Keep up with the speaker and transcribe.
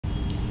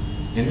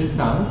In this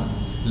arm,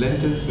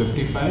 length is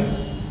 55,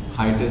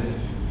 height is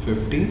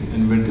 50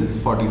 and width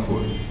is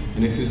 44.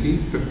 And if you see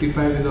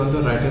 55 is on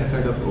the right hand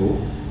side of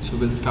O, so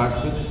we'll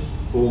start with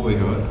O over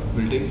here.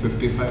 We'll take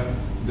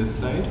 55 this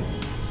side,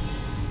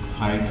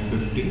 height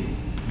 50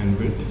 and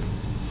width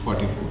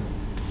 44.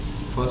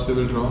 First we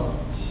will draw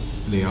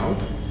layout.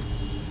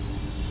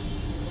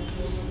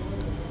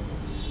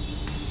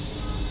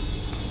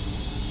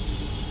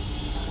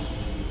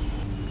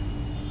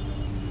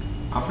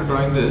 After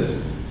drawing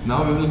this,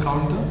 now we will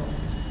count the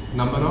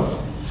number of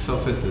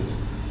surfaces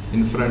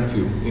in front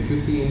view. If you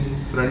see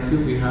in front view,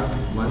 we have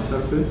one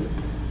surface,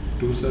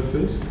 two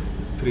surface,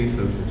 three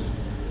surface,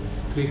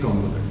 three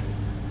component.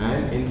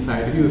 And in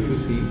side view, if you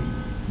see,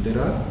 there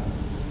are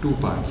two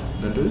parts,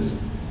 that is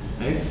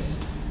X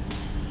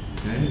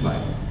and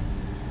Y.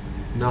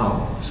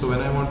 Now, so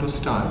when I want to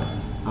start,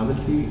 I will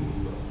see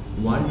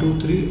 1, 2,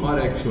 3 or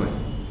XY.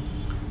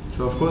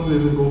 So of course we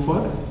will go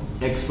for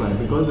XY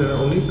because there are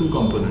only two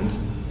components,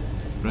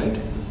 right?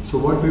 So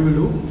what we will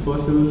do,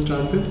 first we will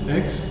start with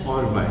X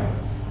or Y.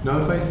 Now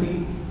if I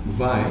see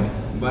Y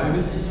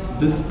is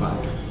this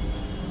part.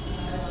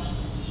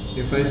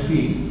 If I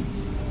see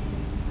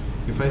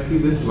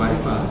this Y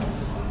part,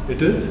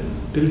 it is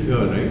till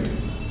here, right?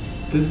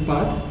 This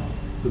part,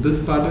 so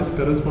this part is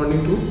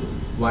corresponding to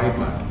Y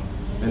part.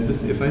 And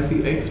this, if I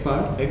see X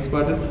part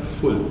is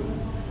full,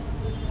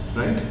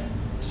 right?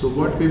 So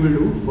what we will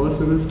do, first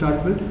we will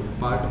start with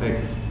part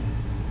X.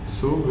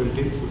 So we'll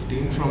take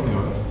 15 from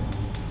here,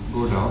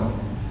 go down.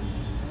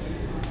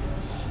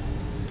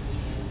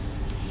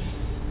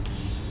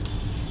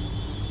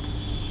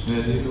 And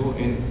as you know,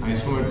 in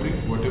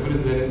isometric, whatever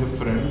is there in the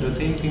front, the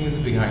same thing is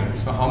behind.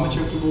 So how much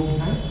you have to go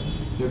behind?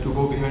 You have to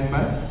go behind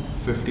by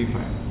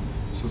 55.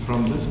 So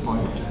from this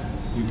point,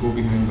 you go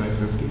behind by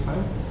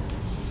 55,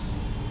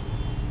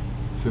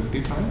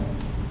 55,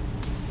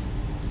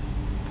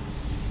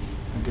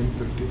 again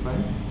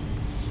 55,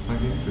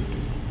 again 55.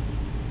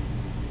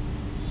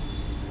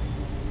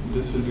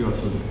 This will be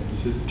also there.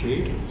 This is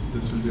straight, so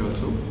this will be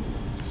also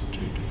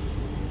straight.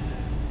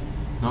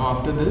 Now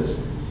after this,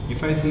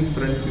 if I see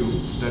front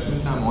view, so that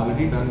means I am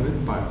already done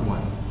with part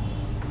 1.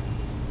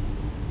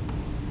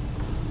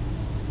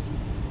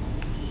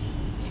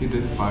 See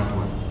this part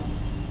 1,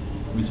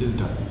 which is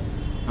done.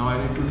 Now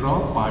I need to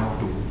draw part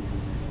 2.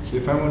 So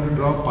if I want to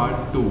draw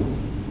part 2,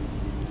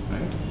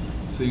 right?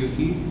 So you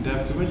see they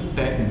have given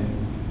 10.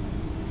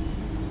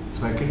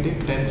 So I can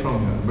take 10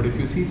 from here. But if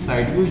you see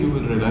side view, you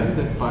will realize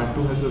that part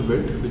 2 has a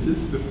width which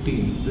is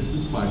 15. This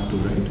is part 2,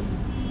 right?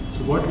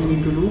 So what we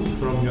need to do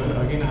from here,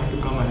 again I have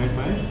to come ahead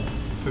by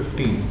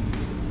 15.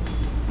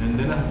 And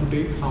then I have to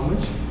take how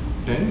much?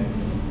 10.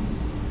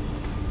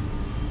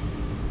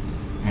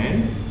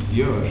 And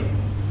here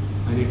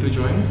I need to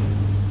join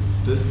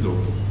this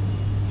lobe.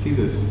 See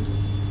this?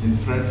 In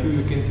front view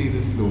you can see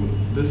this lobe,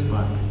 this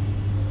part.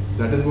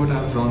 That is what I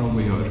have drawn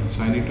over here.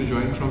 So I need to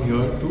join from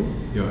here to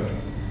here.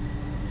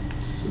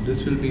 So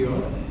this will be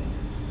your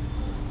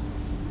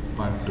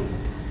part 2.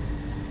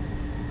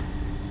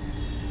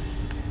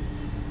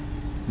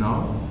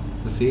 Now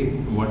the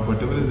same,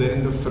 whatever is there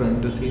in the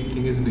front, the same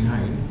thing is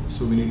behind.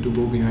 So we need to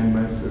go behind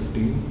by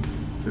 15,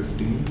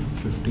 15,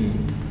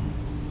 15.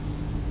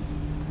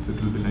 So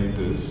it will be like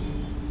this.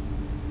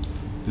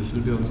 This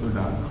will be also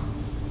dark.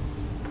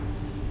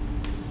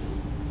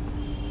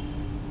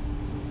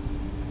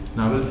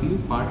 Now we'll see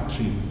part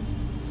 3.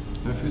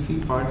 Now if you see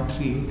part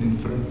 3 in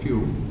front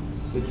view,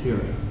 it's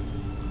here.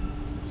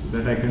 So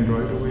that I can draw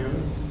it over here.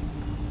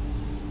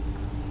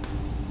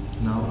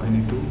 Now I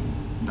need to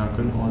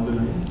darken all the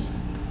lines.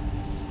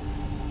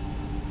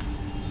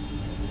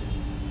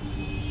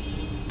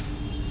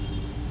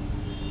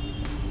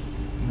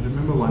 Now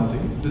remember one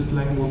thing, this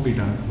line won't be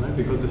done. Why?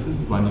 Because this is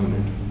 1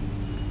 unit.